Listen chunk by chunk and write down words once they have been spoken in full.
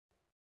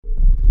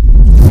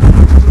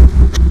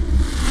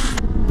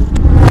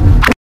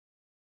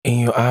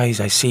your eyes,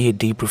 I see a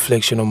deep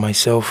reflection of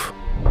myself.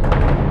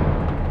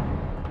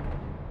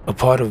 A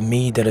part of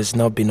me that has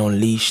not been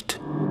unleashed.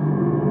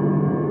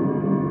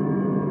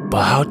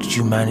 But how did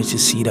you manage to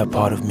see that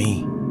part of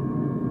me?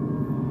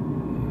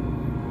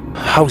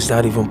 How is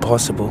that even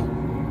possible?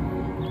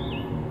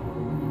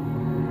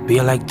 We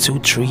are like two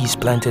trees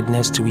planted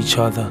next to each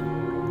other.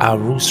 Our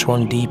roots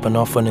run deep and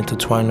often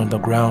intertwined on the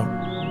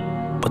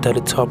ground, but at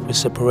the top we're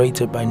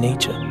separated by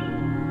nature.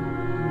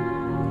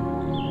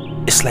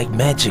 It's like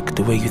magic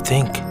the way you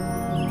think.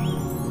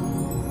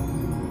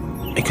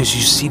 Because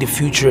you see the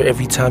future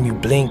every time you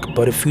blink,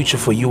 but the future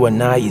for you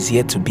and I is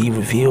yet to be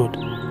revealed.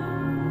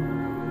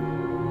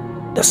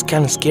 That's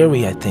kind of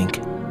scary, I think.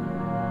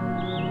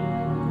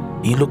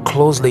 You look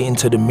closely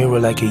into the mirror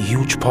like a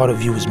huge part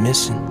of you is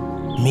missing.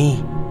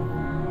 Me.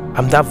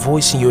 I'm that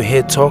voice in your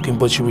head talking,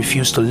 but you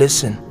refuse to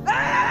listen.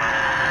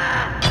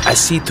 I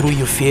see through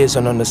your fears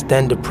and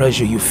understand the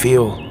pressure you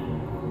feel.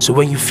 So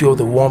when you feel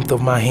the warmth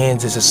of my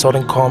hands, there's a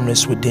sudden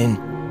calmness within.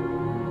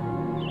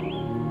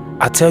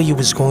 I tell you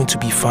it's going to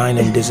be fine,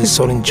 and there's a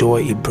sudden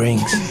joy it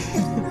brings.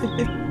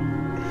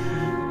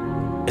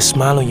 A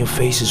smile on your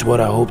face is what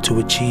I hope to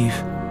achieve,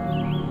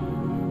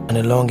 and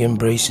a long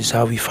embrace is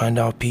how we find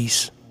our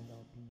peace.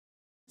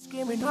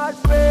 Screaming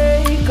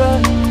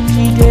heartbreaker,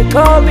 she did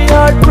call me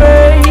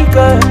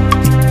heartbreaker.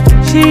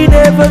 She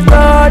never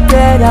thought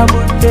that I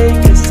would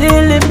make a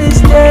silly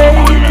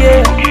mistake,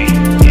 yeah.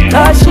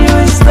 Thought she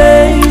was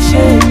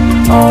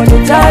patient, all